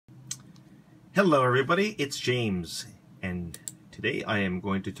Hello everybody, it's James, and today I am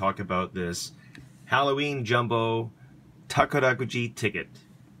going to talk about this Halloween Jumbo Takarakuji ticket.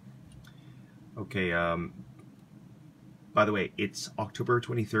 Okay, by the way, it's October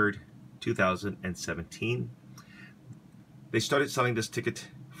 23rd, 2017. They started selling this ticket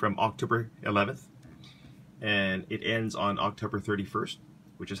from October 11th, and it ends on October 31st,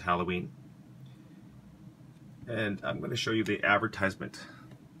 which is Halloween. And I'm going to show you the advertisement.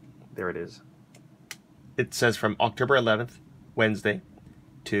 There it is. It says from October 11th, Wednesday,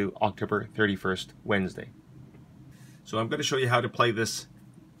 to October 31st, Wednesday. So I'm going to show you how to play this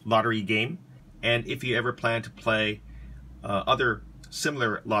lottery game, and if you ever plan to play other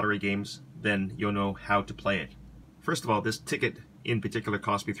similar lottery games, then you'll know how to play it. First of all, this ticket in particular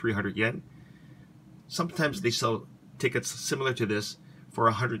cost me 300 yen. Sometimes they sell tickets similar to this for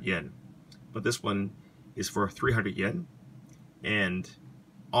 100 yen, but this one is for 300 yen, and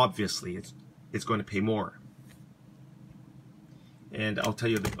obviously it's going to pay more. And I'll tell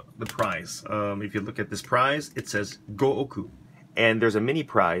you the prize. If you look at this prize, it says Go Oku. And there's a mini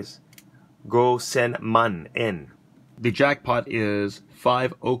prize, Go Sen Man En. The jackpot is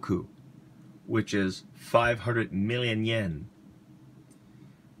 5 Oku, which is 500 million yen,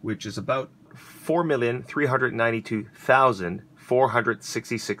 which is about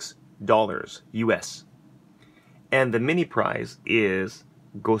 $4,392,466 US. And the mini prize is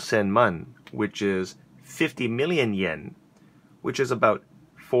Go Sen Man, which is 50 million yen, which is about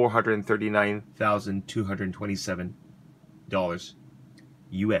 $439,227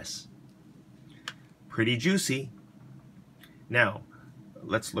 US. Pretty juicy. Now,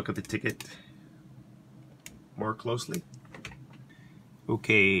 let's look at the ticket more closely.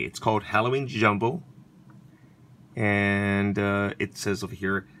 Okay, it's called Halloween Jumbo, and it says over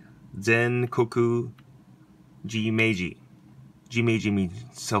here, Zenkoku Jimeiji. Jimeiji means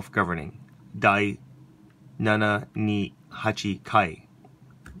self-governing. Dai Nana ni Hachi Kai.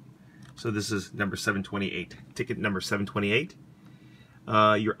 So this is number 728. Ticket number 728.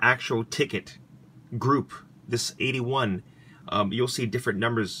 Your actual ticket group, this 81, you'll see different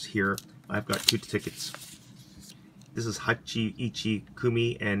numbers here. I've got 2 tickets. This is Hachi Ichi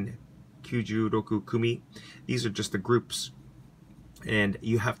Kumi and Kyujuroku Kumi. These are just the groups. And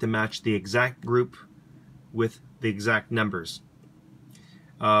you have to match the exact group with the exact numbers.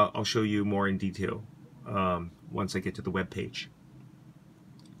 I'll show you more in detail once I get to the web page.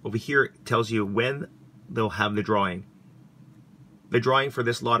 Over here it tells you when they'll have the drawing. The drawing for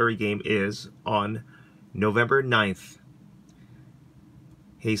this lottery game is on November 9th,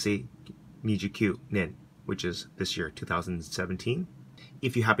 Heisei 29 nen, which is this year, 2017.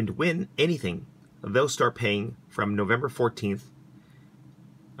 If you happen to win anything, they'll start paying from November 14th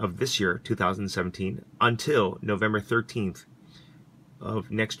of this year, 2017, until November 13th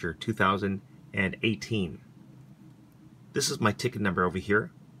of next year, 2018. This is my ticket number over here.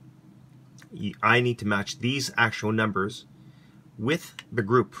 I need to match these actual numbers with the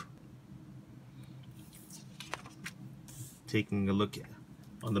group. Taking a look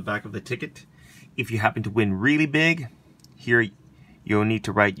on the back of the ticket. If you happen to win really big, here you'll need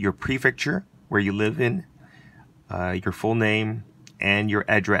to write your prefecture, where you live in, your full name, and your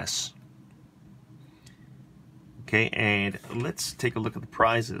address. Okay, and let's take a look at the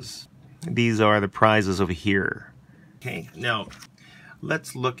prizes. These are the prizes over here. Okay, now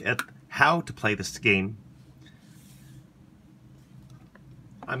let's look at how to play this game.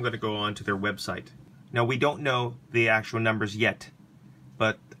 I'm going to go on to their website. Now, we don't know the actual numbers yet,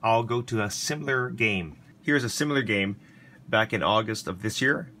 but I'll go to a similar game. Here's a similar game back in August of this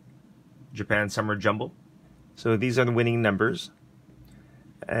year, Japan Summer Jumble. So these are the winning numbers,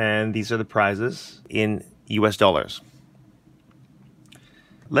 and these are the prizes in US dollars.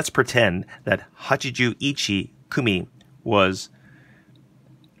 Let's pretend that Hachijuichi Kumi was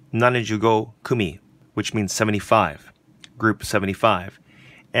Nanajugo Kumi, which means 75, group 75,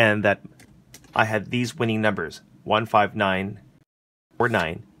 and that I had these winning numbers,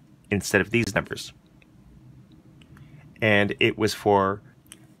 15949, instead of these numbers. And it was for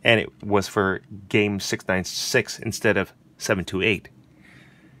game 696 instead of 728.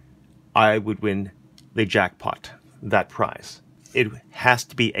 I would win the jackpot, that prize. It has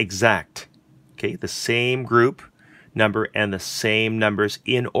to be exact. Okay, the same group number and the same numbers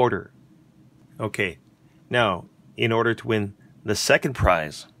in order. Okay, now in order to win the second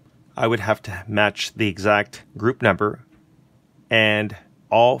prize, I would have to match the exact group number and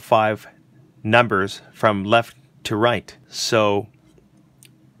all 5 numbers from left to right. So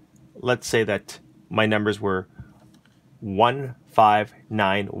let's say that my numbers were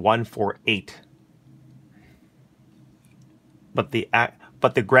 159 148.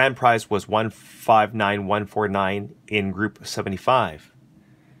 But the grand prize was 159,149 in group 75.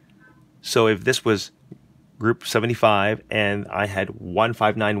 So if this was group 75 and I had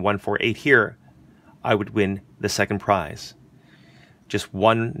 159,148 here, I would win the second prize. Just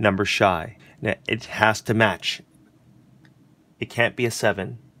one number shy. Now, it has to match. It can't be a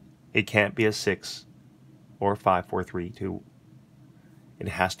 7. It can't be a 6 or 5, 4, 3, 2. It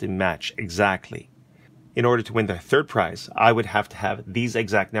has to match exactly. In order to win the third prize, I would have to have these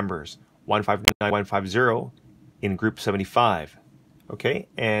exact numbers. 159,150 in group 75. Okay?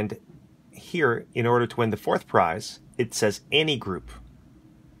 And here, in order to win the fourth prize, it says any group.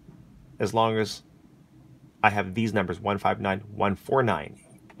 As long as I have these numbers, 159,149.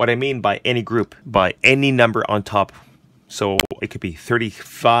 What I mean by any group, by any number on top. So it could be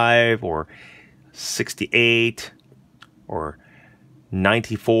 35 or 68 or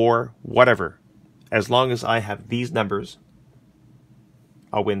 94, whatever. As long as I have these numbers,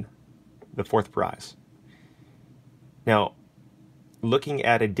 I'll win the fourth prize. Now, looking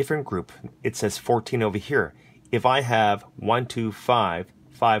at a different group, it says 14 over here. If I have 125,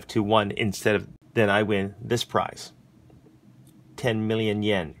 521 instead of, then I win this prize, 10 million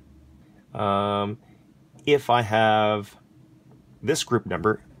yen. If I have this group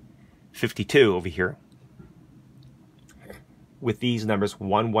number, 52 over here, with these numbers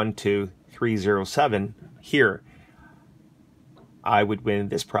 112307 here, I would win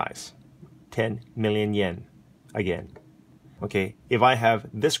this prize, 10 million yen again. Okay, if I have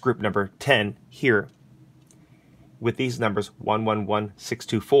this group number 10 here, with these numbers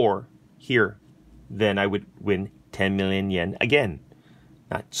 111624 here, then I would win 10 million yen again.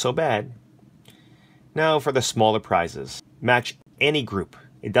 Not so bad. Now for the smaller prizes. Match any group.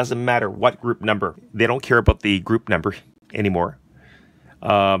 It doesn't matter what group number. They don't care about the group number anymore.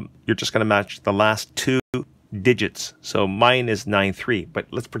 You're just going to match the last two digits. So mine is 93, but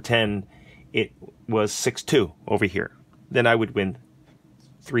let's pretend it was 62 over here. Then I would win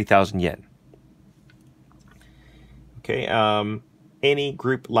 3,000 yen. Okay, any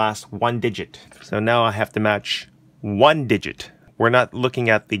group last one digit. So now I have to match one digit. We're not looking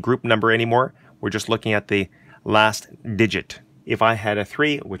at the group number anymore. We're just looking at the last digit. If I had a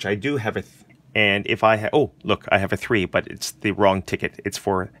 3, which I do have and if I had, oh, look, I have a 3, but it's the wrong ticket. It's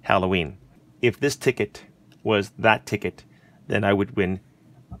for Halloween. If this ticket was that ticket, then I would win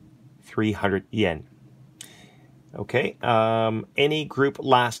 300 yen. Okay, any group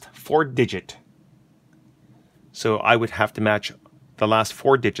last 4 digit. So I would have to match the last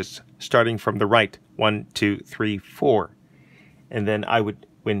 4 digits starting from the right, 1, 2, 3, 4. And then I would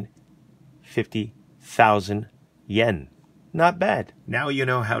win 50,000 yen. Not bad. Now you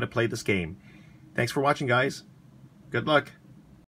know how to play this game. Thanks for watching, guys. Good luck.